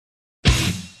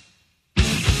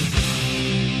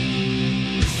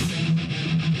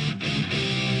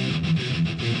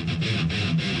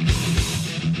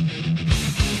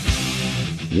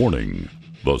Warning: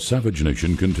 the Savage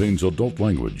Nation contains adult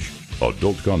language,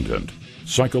 adult content,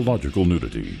 psychological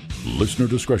nudity. Listener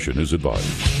discretion is advised.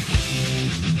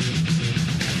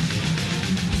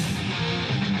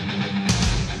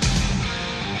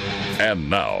 And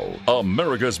now,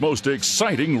 America's most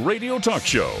exciting radio talk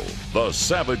show, The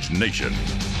Savage Nation.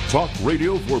 Talk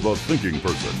radio for the thinking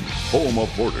person, home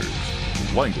of borders,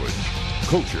 language,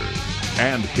 culture.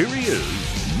 And here he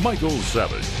is, Michael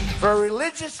Savage. For a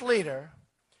religious leader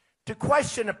to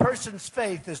question a person's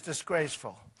faith is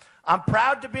disgraceful. I'm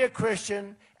proud to be a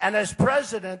Christian, and as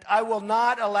president, I will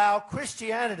not allow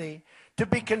Christianity to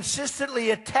be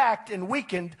consistently attacked and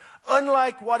weakened,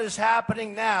 unlike what is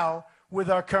happening now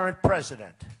with our current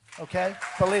president. Okay?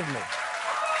 Believe me.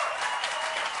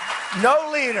 No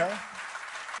leader,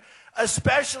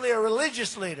 especially a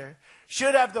religious leader,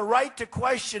 should have the right to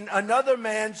question another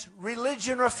man's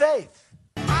religion or faith.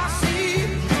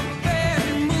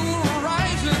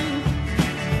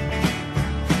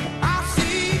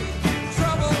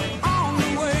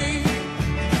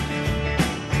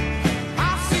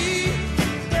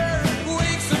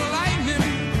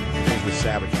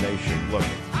 Savage Nation. Look,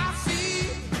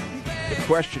 the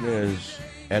question is,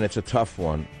 and it's a tough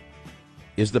one,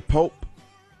 is the Pope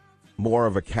more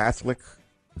of a Catholic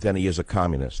than he is a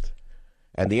communist?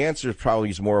 And the answer is probably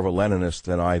he's more of a Leninist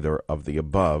than either of the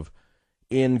above.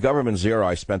 In Government Zero,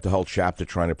 I spent the whole chapter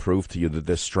trying to prove to you that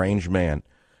this strange man,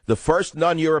 the first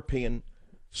non-European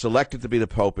selected to be the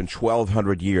Pope in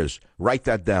 1,200 years, write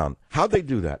that down. How'd they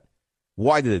do that?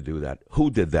 Why did they do that?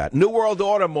 Who did that? New World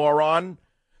Order, moron.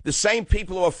 The same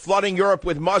people who are flooding Europe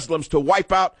with Muslims to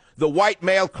wipe out the white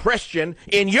male Christian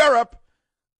in Europe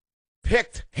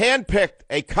handpicked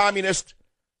a communist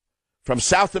from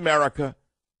South America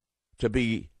to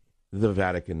be the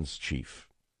Vatican's chief.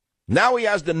 Now he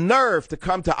has the nerve to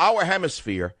come to our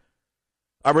hemisphere,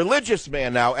 a religious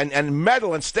man now, and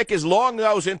meddle and stick his long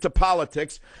nose into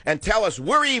politics and tell us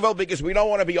we're evil because we don't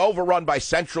want to be overrun by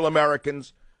Central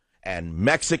Americans and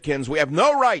Mexicans. We have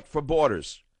no right for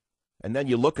borders. And then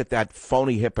you look at that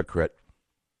phony hypocrite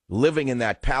living in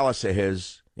that palace of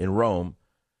his in Rome,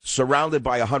 surrounded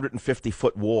by a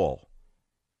 150-foot wall.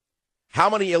 How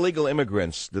many illegal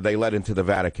immigrants did they let into the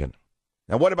Vatican?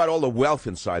 And what about all the wealth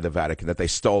inside the Vatican that they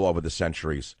stole over the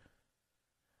centuries?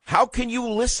 How can you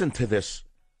listen to this?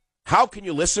 How can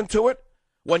you listen to it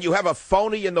when you have a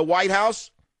phony in the White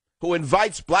House who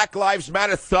invites Black Lives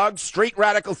Matter thugs, street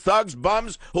radical thugs,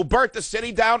 bums who burnt the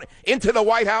city down into the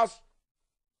White House?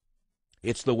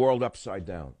 It's the world upside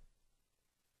down.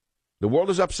 The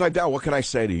world is upside down. What can I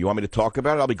say to you? You want me to talk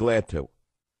about it? I'll be glad to.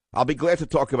 I'll be glad to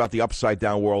talk about the upside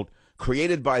down world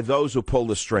created by those who pull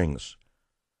the strings.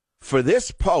 For this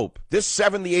Pope, this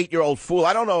 78-year-old fool,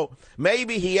 I don't know,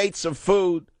 maybe he ate some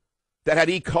food that had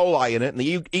E. coli in it, and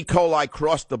the E. coli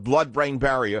crossed the blood-brain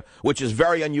barrier, which is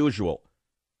very unusual.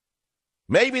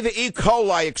 Maybe the E.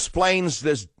 coli explains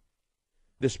this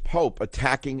Pope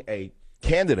attacking a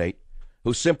candidate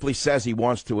who simply says he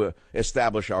wants to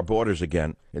establish our borders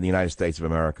again in the United States of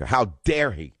America. How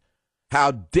dare he? How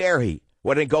dare he?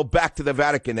 When they go back to the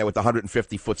Vatican there with the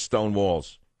 150-foot stone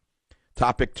walls.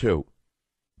 Topic 2.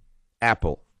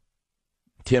 Apple.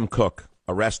 Tim Cook.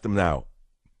 Arrest him now.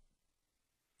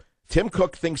 Tim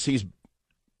Cook thinks he's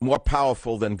more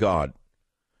powerful than God.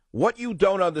 What you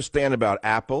don't understand about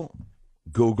Apple,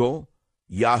 Google,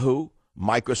 Yahoo,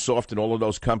 Microsoft, and all of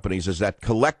those companies is that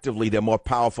collectively they're more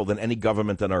powerful than any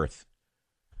government on earth.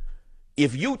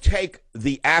 If you take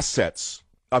the assets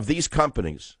of these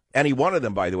companies, any one of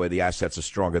them, by the way, the assets are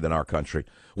stronger than our country.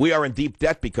 We are in deep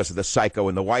debt because of the psycho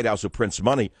in the White House who prints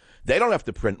money. They don't have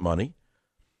to print money.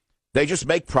 They just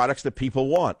make products that people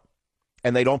want,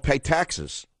 and they don't pay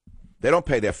taxes. They don't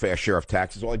pay their fair share of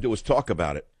taxes. All they do is talk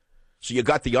about it. So you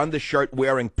got the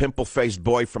undershirt-wearing, pimple-faced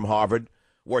boy from Harvard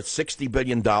worth $60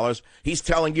 billion. He's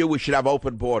telling you we should have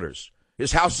open borders.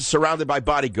 His house is surrounded by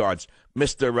bodyguards,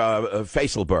 Mr.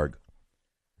 Faiselberg.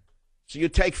 So you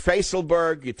take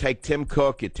Faiselberg, you take Tim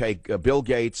Cook, you take Bill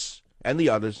Gates and the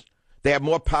others. They have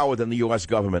more power than the U.S.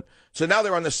 government. So now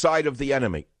they're on the side of the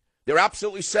enemy. They're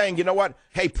absolutely saying, you know what?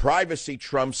 Hey, privacy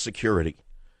trumps security.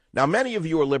 Now, many of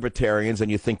you are libertarians and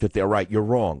you think that they're right. You're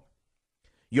wrong.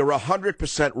 You're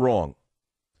 100% wrong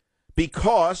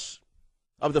because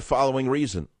of the following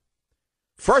reason.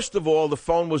 First of all, the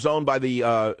phone was owned by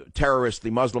the terrorist, the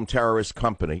Muslim terrorist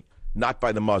company, not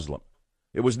by the Muslim.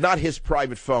 It was not his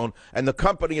private phone, and the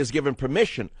company has given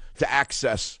permission to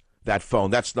access that phone.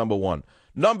 That's number one.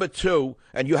 Number two,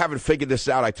 and you haven't figured this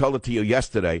out, I told it to you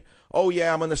yesterday. Oh,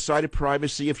 yeah, I'm on the side of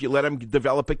privacy. If you let him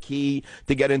develop a key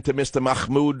to get into Mr.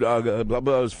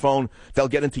 Mahmoud's phone, they'll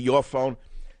get into your phone.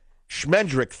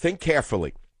 Schmendrick, think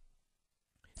carefully.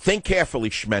 Think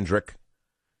carefully, Schmendrick.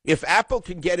 If Apple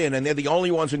can get in, and they're the only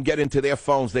ones who can get into their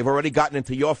phones, they've already gotten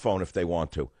into your phone if they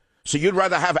want to. So you'd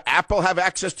rather have Apple have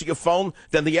access to your phone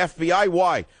than the FBI?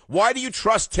 Why? Why do you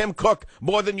trust Tim Cook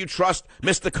more than you trust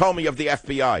Mr. Comey of the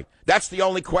FBI? That's the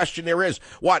only question there is.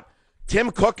 What, Tim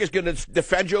Cook is going to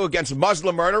defend you against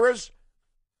Muslim murderers?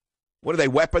 What do they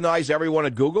weaponize everyone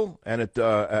at Google and at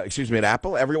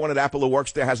Apple? Everyone at Apple who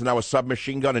works there has now a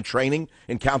submachine gun and training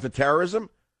in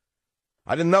counterterrorism?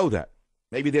 I didn't know that.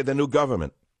 Maybe they're the new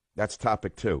government. That's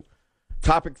topic 2.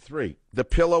 Topic 3, the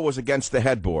pillow was against the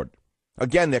headboard.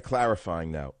 Again, they're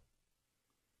clarifying now.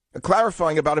 They're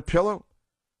clarifying about a pillow.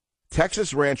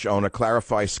 Texas ranch owner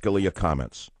clarifies Scalia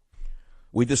comments.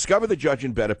 We discover the judge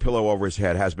in bed, a pillow over his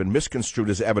head, has been misconstrued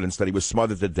as evidence that he was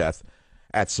smothered to death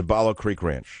at Cibolo Creek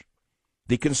Ranch.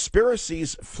 The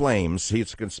conspiracy's flames, see,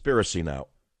 it's a conspiracy now.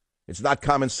 It's not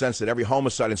common sense that every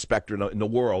homicide inspector in the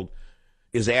world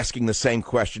is asking the same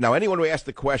question. Now, anyone who asks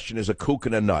the question is a kook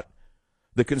and a nut.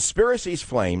 The conspiracy's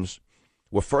flames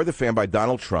were further fanned by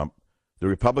Donald Trump, the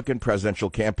Republican presidential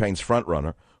campaign's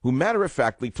frontrunner, who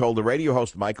matter-of-factly told the radio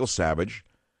host Michael Savage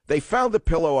they found the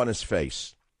pillow on his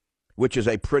face, which is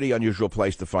a pretty unusual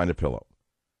place to find a pillow.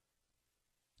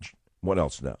 What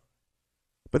else now?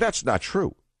 But that's not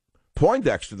true.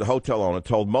 Poindexter, the hotel owner,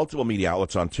 told multiple media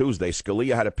outlets on Tuesday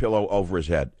Scalia had a pillow over his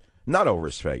head, not over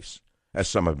his face, as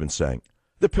some have been saying.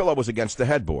 The pillow was against the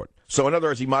headboard. So, in other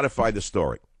words, he modified the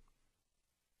story.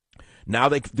 Now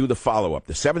they do the follow-up.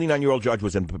 The 79-year-old judge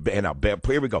was in,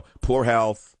 here we go, poor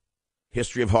health,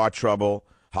 history of heart trouble,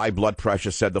 high blood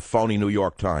pressure, said the phony New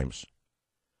York Times.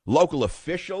 Local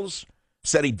officials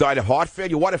said he died of heart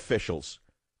failure. What officials?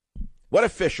 What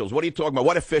officials? What are you talking about?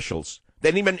 What officials? They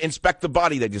didn't even inspect the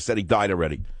body. They just said he died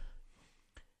already.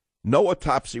 No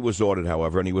autopsy was ordered,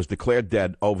 however, and he was declared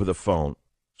dead over the phone.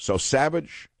 So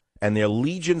Savage and their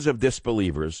legions of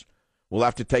disbelievers will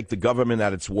have to take the government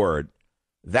at its word.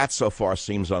 That so far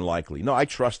seems unlikely. No, I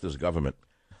trust this government.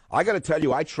 I got to tell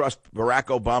you, I trust Barack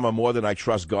Obama more than I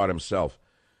trust God himself.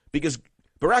 Because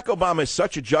Barack Obama is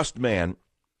such a just man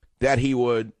that he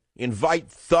would invite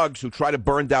thugs who try to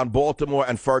burn down Baltimore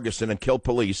and Ferguson and kill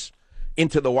police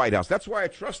into the White House. That's why I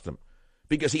trust him.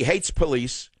 Because he hates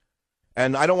police.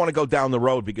 And I don't want to go down the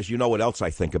road because you know what else I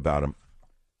think about him.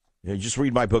 You just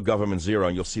read my book, Government Zero,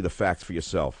 and you'll see the facts for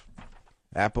yourself.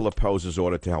 Apple opposes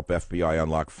order to help FBI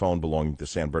unlock phone belonging to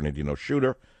San Bernardino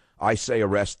shooter. I say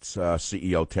arrest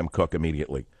CEO Tim Cook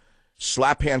immediately.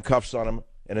 Slap handcuffs on him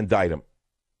and indict him.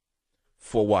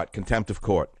 For what? Contempt of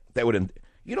court. They would,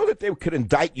 you know that they could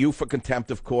indict you for contempt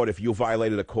of court if you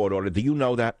violated a court order. Do you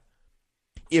know that?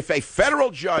 If a federal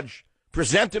judge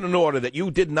presented an order that you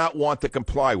did not want to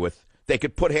comply with, they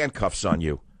could put handcuffs on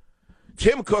you.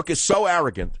 Tim Cook is so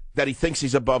arrogant that he thinks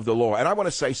he's above the law. And I want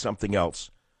to say something else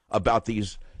about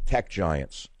these tech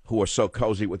giants who are so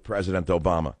cozy with President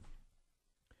Obama.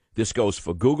 This goes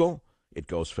for Google. It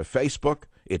goes for Facebook.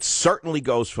 It certainly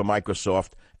goes for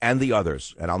Microsoft and the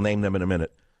others, and I'll name them in a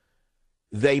minute.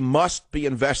 They must be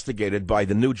investigated by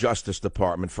the new Justice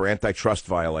Department for antitrust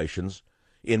violations.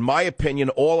 In my opinion,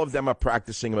 all of them are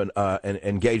practicing and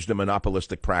engaged in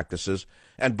monopolistic practices,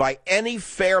 and by any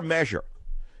fair measure,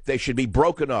 they should be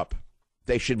broken up.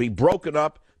 They should be broken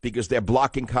up because they're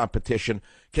blocking competition.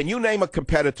 Can you name a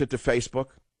competitor to Facebook?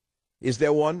 Is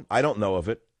there one? I don't know of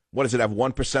it. What does it have,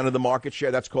 1% of the market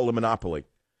share? That's called a monopoly.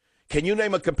 Can you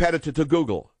name a competitor to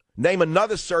Google? Name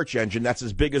another search engine that's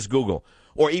as big as Google,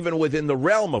 or even within the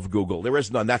realm of Google. There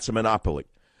is none. That's a monopoly.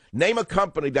 Name a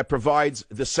company that provides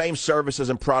the same services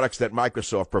and products that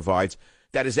Microsoft provides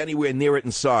that is anywhere near it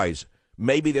in size.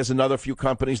 Maybe there's another few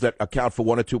companies that account for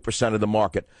 1 or 2% of the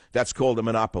market. That's called a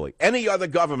monopoly. Any other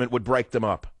government would break them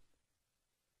up.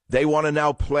 They want to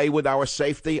now play with our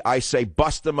safety. I say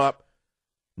bust them up.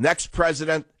 Next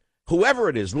president, whoever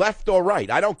it is, left or right,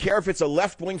 I don't care if it's a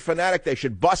left-wing fanatic, they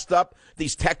should bust up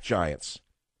these tech giants.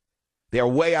 They're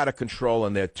way out of control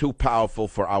and they're too powerful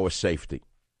for our safety.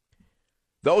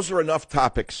 Those are enough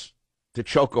topics to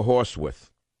choke a horse with.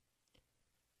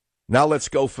 Now let's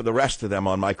go for the rest of them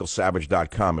on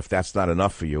michaelsavage.com. If that's not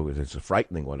enough for you, it's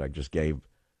frightening what I just gave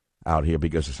out here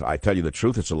because I tell you the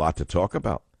truth, it's a lot to talk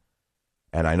about.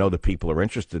 And I know the people are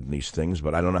interested in these things,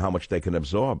 but I don't know how much they can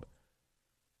absorb.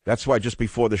 That's why just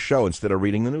before the show, instead of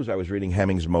reading the news, I was reading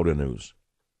Hemmings Motor News.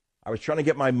 I was trying to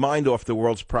get my mind off the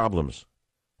world's problems.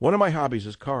 One of my hobbies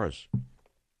is cars.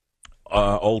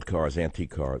 Old cars,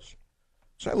 antique cars.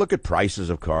 So I look at prices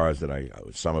of cars that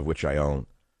some of which I own,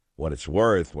 what it's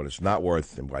worth, what it's not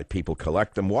worth, and why people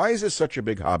collect them. Why is this such a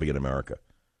big hobby in America?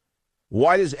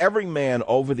 Why does every man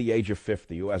over the age of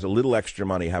 50 who has a little extra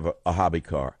money have a hobby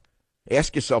car?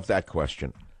 Ask yourself that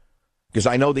question. Because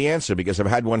I know the answer, because I've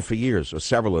had one for years, or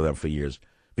several of them for years.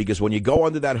 Because when you go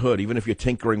under that hood, even if you're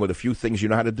tinkering with a few things you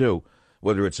know how to do,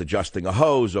 whether it's adjusting a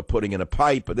hose or putting in a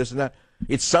pipe or this and that,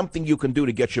 it's something you can do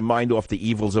to get your mind off the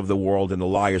evils of the world and the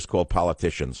liars called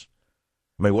politicians.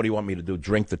 I mean, what do you want me to do?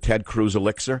 Drink the Ted Cruz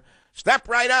elixir? Step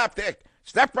right up, Dick.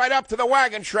 Step right up to the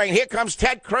wagon train. Here comes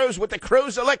Ted Cruz with the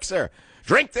Cruz elixir.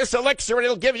 Drink this elixir and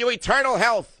it'll give you eternal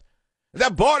health. The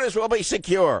borders will be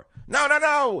secure. No, no,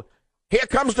 no. Here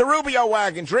comes the Rubio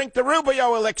wagon. Drink the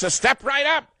Rubio elixir. Step right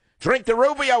up. Drink the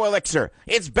Rubio elixir.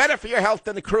 It's better for your health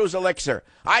than the Cruz elixir.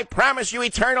 I promise you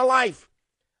eternal life.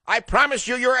 I promise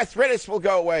you your arthritis will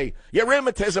go away. Your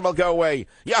rheumatism will go away.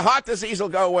 Your heart disease will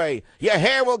go away. Your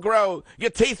hair will grow. Your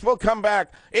teeth will come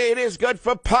back. It is good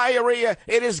for pyorrhea.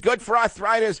 It is good for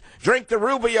arthritis. Drink the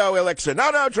Rubio elixir.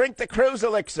 No, no, drink the Cruz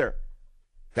elixir.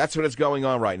 That's what is going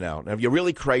on right now. Now, if you're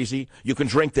really crazy, you can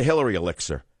drink the Hillary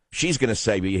elixir. She's going to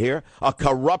save you here. A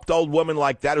corrupt old woman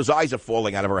like that whose eyes are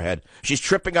falling out of her head. She's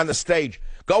tripping on the stage.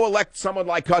 Go elect someone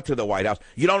like her to the White House.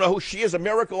 You don't know who she is. A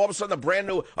miracle. All of a sudden,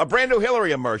 a brand new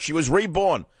Hillary emerged. She was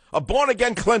reborn. A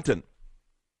born-again Clinton.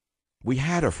 We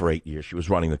had her for 8 years. She was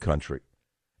running the country.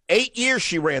 8 years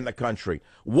she ran the country.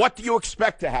 What do you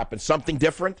expect to happen? Something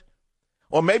different?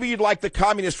 Or maybe you'd like the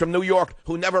communist from New York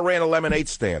who never ran a lemonade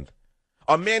stand.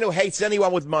 A man who hates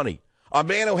anyone with money. A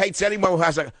man who hates anyone who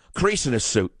has a crease in his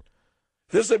suit.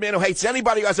 This is a man who hates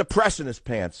anybody who has a press in his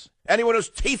pants. Anyone whose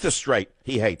teeth are straight,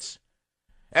 he hates.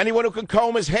 Anyone who can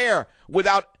comb his hair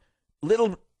without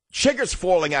little chiggers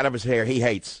falling out of his hair, he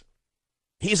hates.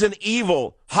 He's an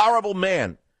evil, horrible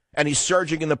man, and he's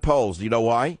surging in the polls. Do you know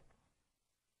why?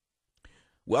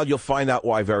 Well, you'll find out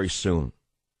why very soon,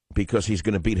 because he's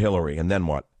going to beat Hillary, and then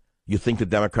what? You think the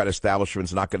Democrat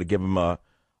establishment's not going to give him a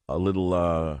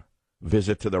little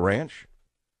visit to the ranch?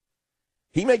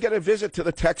 He may get a visit to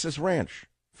the Texas ranch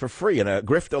for free, and a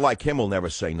grifter like him will never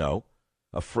say no.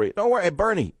 Don't worry,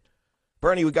 Bernie,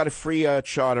 we got a free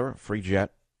charter, free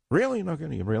jet. Really? No,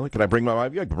 really? Can I bring my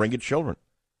wife? Yeah, bring your children.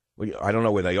 Well, I don't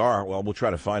know where they are. Well, we'll try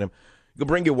to find them. You can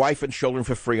bring your wife and children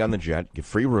for free on the jet. Get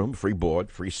free room, free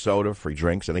board, free soda, free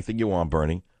drinks, anything you want,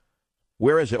 Bernie.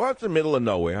 Where is it? Well, it's in the middle of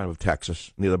nowhere, out of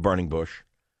Texas, near the burning bush.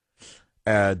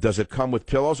 Does it come with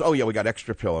pillows? Oh, yeah, we got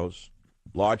extra pillows.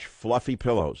 Large, fluffy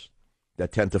pillows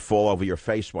that tend to fall over your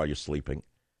face while you're sleeping,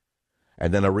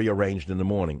 and then are rearranged in the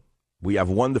morning. We have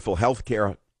wonderful health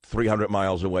care 300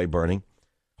 miles away, Bernie.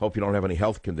 Hope you don't have any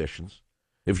health conditions.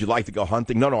 If you'd like to go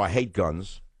hunting, no, I hate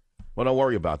guns. Well, don't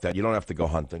worry about that. You don't have to go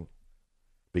hunting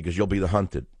because you'll be the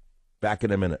hunted. Back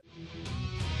in a minute.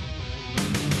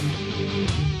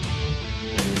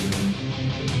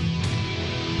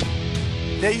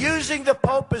 They're using the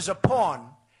Pope as a pawn,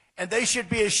 and they should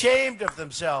be ashamed of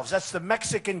themselves. That's the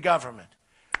Mexican government.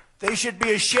 They should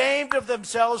be ashamed of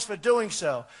themselves for doing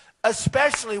so,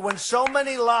 especially when so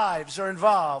many lives are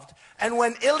involved and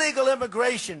when illegal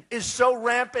immigration is so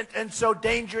rampant and so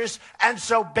dangerous and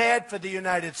so bad for the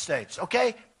United States.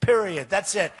 Okay? Period.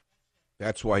 That's it.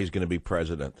 That's why he's going to be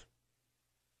president.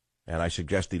 And I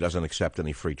suggest he doesn't accept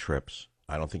any free trips.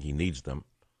 I don't think he needs them.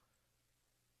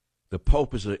 The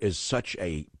Pope is such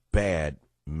a bad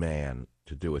man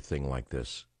to do a thing like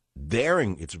this.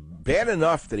 Daring, it's bad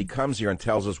enough that he comes here and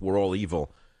tells us we're all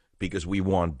evil because we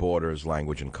want borders,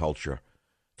 language, and culture.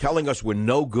 Telling us we're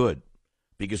no good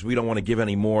because we don't want to give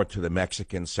any more to the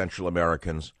Mexicans, Central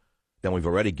Americans than we've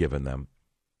already given them.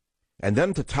 And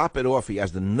then to top it off, he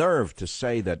has the nerve to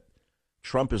say that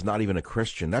Trump is not even a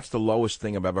Christian. That's the lowest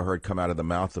thing I've ever heard come out of the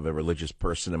mouth of a religious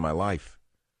person in my life.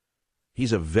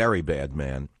 He's a very bad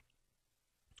man.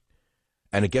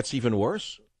 And it gets even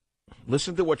worse.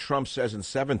 Listen to what Trump says in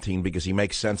 17 because he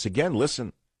makes sense again.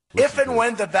 Listen if and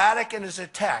when the Vatican is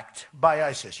attacked by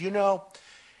ISIS, you know,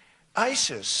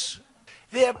 ISIS,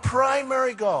 their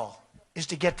primary goal is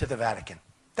to get to the Vatican.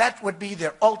 That would be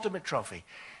their ultimate trophy.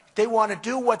 They want to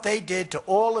do what they did to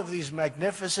all of these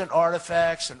magnificent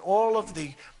artifacts and all of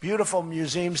the beautiful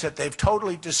museums that they've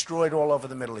totally destroyed all over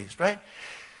the Middle East, right?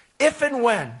 If and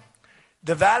when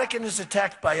the Vatican is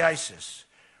attacked by ISIS,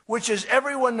 which, as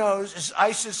everyone knows, is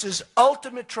ISIS's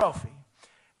ultimate trophy,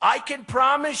 I can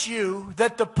promise you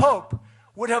that the Pope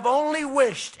would have only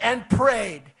wished and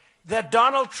prayed that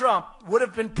Donald Trump would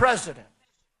have been president.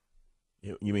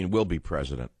 You mean will be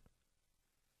president?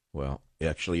 Well,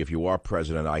 actually, if you are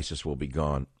president, ISIS will be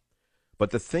gone.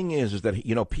 But the thing is that,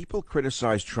 you know, people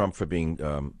criticize Trump for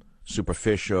being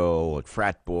superficial, a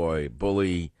frat boy,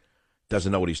 bully,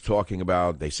 doesn't know what he's talking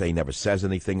about. They say he never says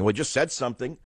anything. Well, he just said something.